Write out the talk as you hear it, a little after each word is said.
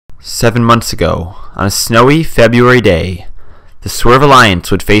7 months ago, on a snowy February day, the Swerve Alliance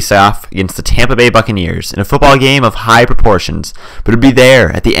would face off against the Tampa Bay Buccaneers in a football game of high proportions, but it would be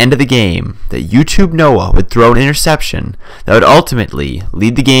there at the end of the game that YouTube Noah would throw an interception that would ultimately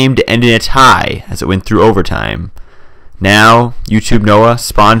lead the game to end in a tie as it went through overtime. Now, YouTube Noah,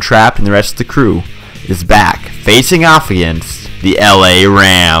 Spawn Trapped, and the rest of the crew is back facing off against the LA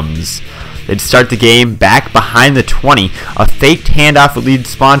Rams. They'd start the game back behind the 20. A faked handoff would lead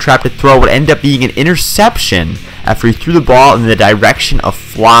Spawn Trap to throw would end up being an interception after he threw the ball in the direction of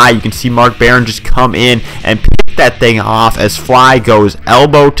Fly. You can see Mark Barron just come in and pick that thing off as Fly goes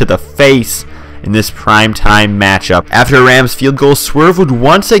elbow to the face in this primetime matchup. After a Rams field goal, Swerve would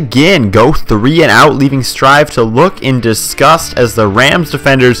once again go 3 and out, leaving Strive to look in disgust as the Rams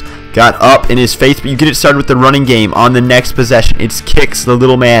defenders got up in his face. But you get it started with the running game on the next possession. It's Kicks, the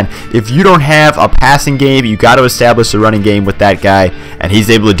little man. If you don't have a passing game, you got to establish a running game with that guy, and he's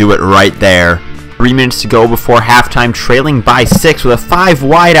able to do it right there. 3 minutes to go before halftime, trailing by 6 with a 5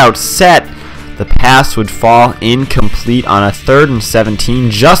 wide out set. The pass would fall incomplete on a 3rd and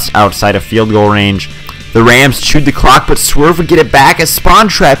 17 just outside of field goal range. The Rams chewed the clock, but Swerve would get it back as Spawn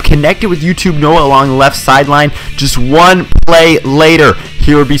Trap connected with YouTube Noah along the left sideline. Just one play later,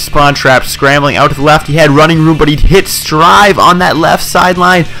 here would be Spawn Trap scrambling out to the left. He had running room, but he'd hit Strive on that left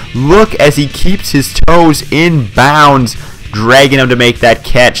sideline. Look as he keeps his toes in bounds, dragging him to make that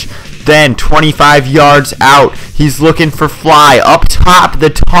catch. Then 25 yards out, he's looking for Fly. Up top,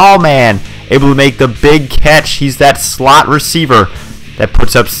 the tall man, able to make the big catch. He's that slot receiver that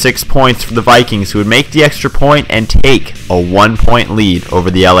puts up 6 points for the Vikings, who would make the extra point and take a 1-point lead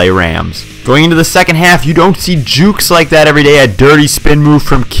over the LA Rams. Going into the second half, you don't see jukes like that every day. A dirty spin move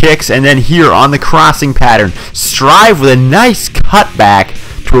from Kicks, and then here on the crossing pattern, Strive with a nice cutback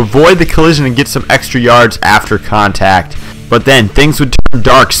to avoid the collision and get some extra yards after contact. But then things would turn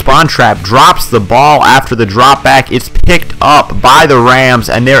dark. Spawn Trap drops the ball after the drop back. It's picked up by the Rams,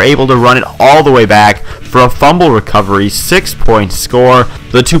 and they're able to run it all the way back for a fumble recovery, 6-point score.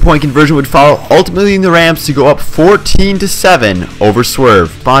 The 2-point conversion would follow, ultimately leading the Rams to go up 14-7 over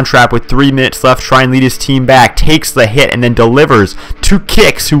Swerve. Spawn Trap with 3 minutes left, trying to lead his team back, takes the hit and then delivers to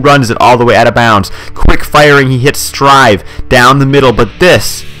Kicks, who runs it all the way out of bounds. Quick firing, he hits Strive down the middle, but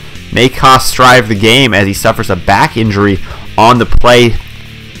this may cost Strive the game as he suffers a back injury on the play.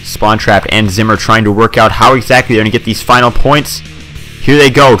 Spawn Trap and Zimmer trying to work out how exactly they're going to get these final points. Here they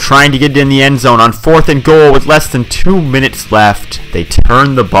go, trying to get it in the end zone on 4th and goal with less than 2 minutes left. They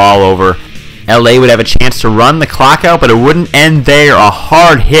turn the ball over. LA would have a chance to run the clock out, but it wouldn't end there. A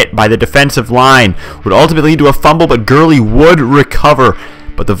hard hit by the defensive line would ultimately lead to a fumble, but Gurley would recover.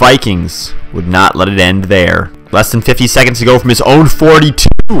 But the Vikings would not let it end there. Less than 50 seconds to go from his own 42.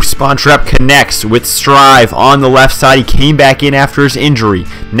 Spawn Trap connects with Strive on the left side. He came back in after his injury.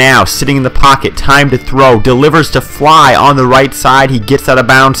 Now sitting in the pocket, time to throw. Delivers to Fly on the right side. He gets out of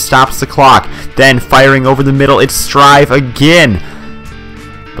bounds, stops the clock. Then firing over the middle, it's Strive again.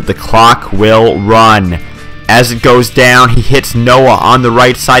 But the clock will run. As it goes down, he hits Noah on the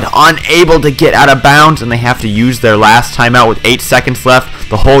right side, unable to get out of bounds, and they have to use their last timeout with 8 seconds left.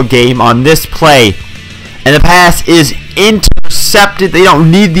 The whole game on this play. And the pass is intercepted. They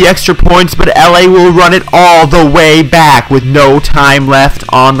don't need the extra points, but LA will run it all the way back with no time left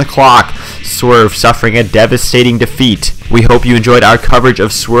on the clock. Swerve suffering a devastating defeat. We hope you enjoyed our coverage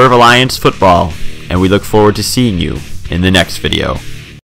of Swerve Alliance football, and we look forward to seeing you in the next video.